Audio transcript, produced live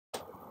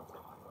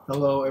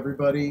Hello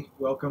everybody,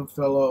 welcome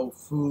fellow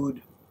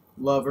food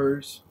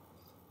lovers.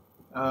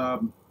 I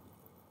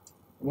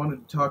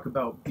wanted to talk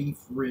about beef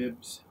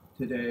ribs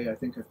today. I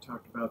think I've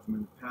talked about them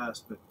in the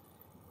past, but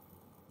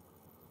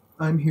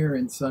I'm here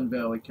in Sun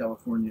Valley,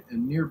 California,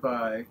 and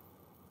nearby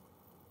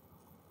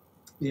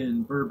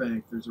in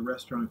Burbank there's a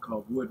restaurant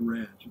called Wood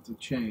Ranch. It's a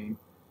chain,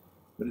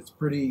 but it's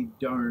pretty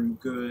darn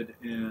good,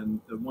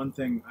 and the one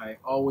thing I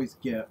always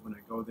get when I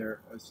go there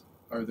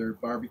are their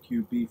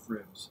barbecue beef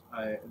ribs.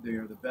 They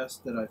are the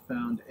best that I've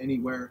found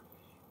anywhere,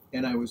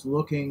 and I was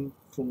looking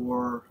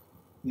for,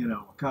 a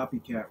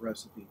copycat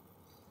recipe.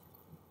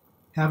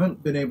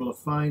 Haven't been able to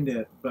find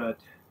it,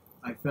 but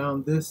I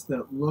found this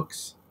that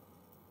looks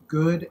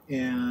good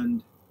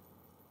and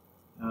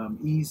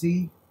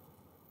easy,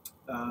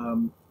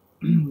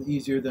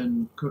 easier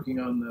than cooking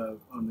on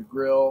the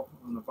grill,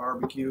 on the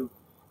barbecue.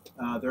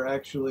 They're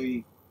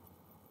actually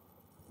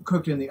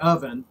cooked in the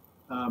oven.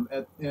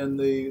 And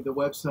the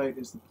website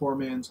is the Poor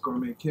Man's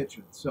Gourmet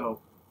Kitchen.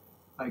 So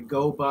I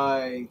go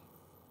by,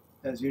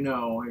 as you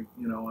know,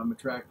 I'm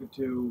attracted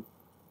to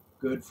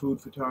good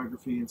food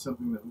photography and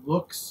something that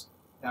looks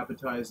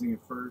appetizing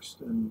at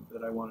first and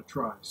that I want to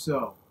try.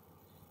 So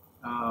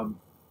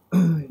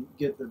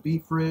get the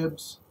beef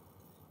ribs,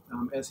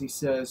 as he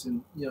says,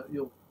 and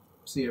you'll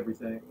see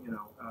everything.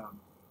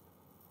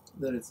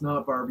 That it's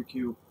not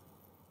barbecue,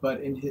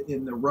 but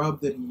in the rub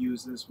that he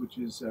uses, which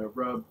is a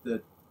rub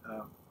that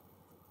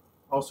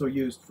also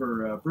used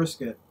for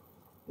brisket,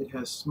 it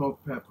has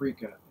smoked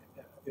paprika.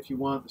 If you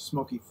want the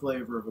smoky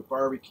flavor of a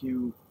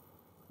barbecue,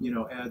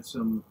 add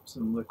some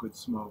liquid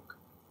smoke.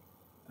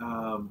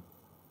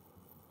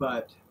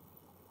 But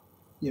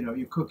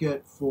you cook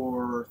it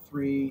for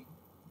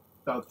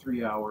about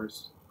 3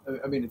 hours.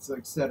 I mean, it's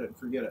like set it and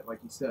forget it,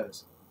 like he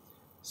says.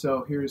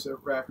 So here's a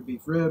rack of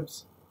beef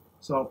ribs,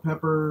 salt,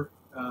 pepper.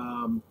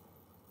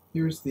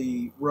 Here's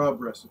the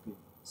rub recipe.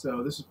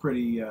 So this is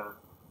pretty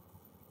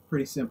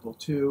simple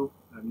too.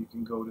 You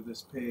can go to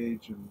this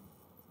page and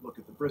look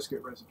at the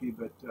brisket recipe,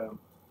 but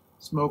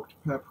smoked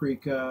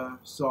paprika,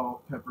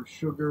 salt, pepper,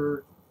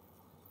 sugar,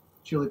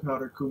 chili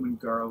powder, cumin,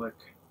 garlic,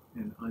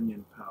 and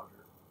onion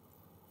powder.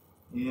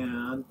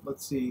 And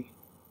let's see,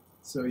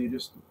 so you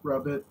just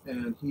rub it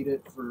and heat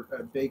it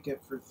bake it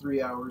for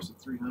 3 hours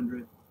at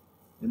 300.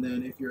 And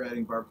then if you're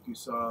adding barbecue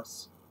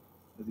sauce,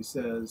 as he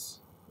says,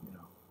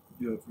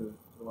 do it for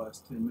the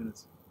last 10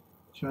 minutes.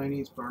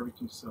 Chinese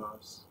barbecue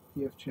sauce.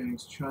 P.F.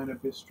 Chang's China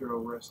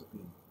Bistro recipe.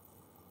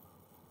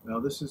 Now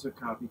this is a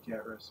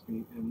copycat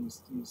recipe, and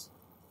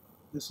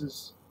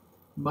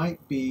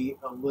might be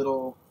a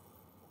little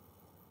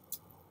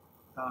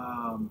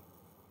on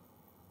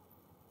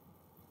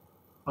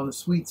the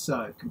sweet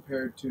side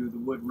compared to the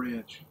Wood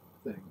Ranch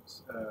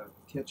things.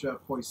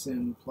 Ketchup,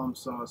 hoisin, plum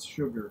sauce,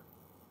 sugar.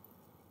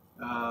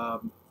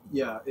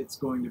 Yeah, it's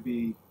going to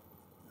be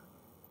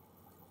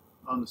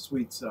on the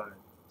sweet side.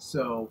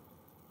 So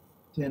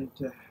tend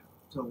to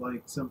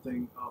like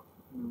something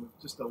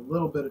with just a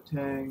little bit of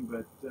tang,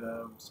 but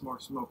some more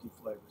smoky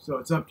flavor. So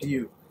it's up to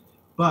you.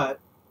 But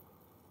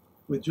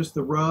with just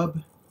the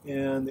rub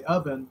and the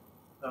oven,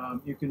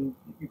 you can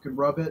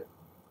rub it,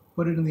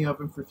 put it in the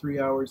oven for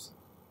 3 hours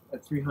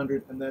at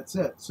 300, and that's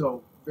it.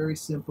 So very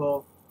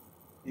simple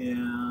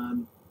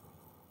and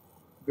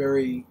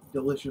very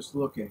delicious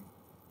looking.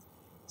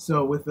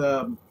 So with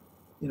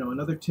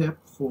another tip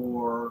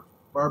for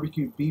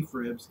barbecued beef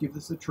ribs, give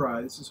this a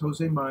try. This is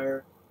Jose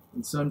Mier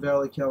in Sun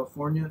Valley,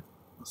 California.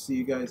 I'll see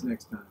you guys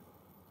next time.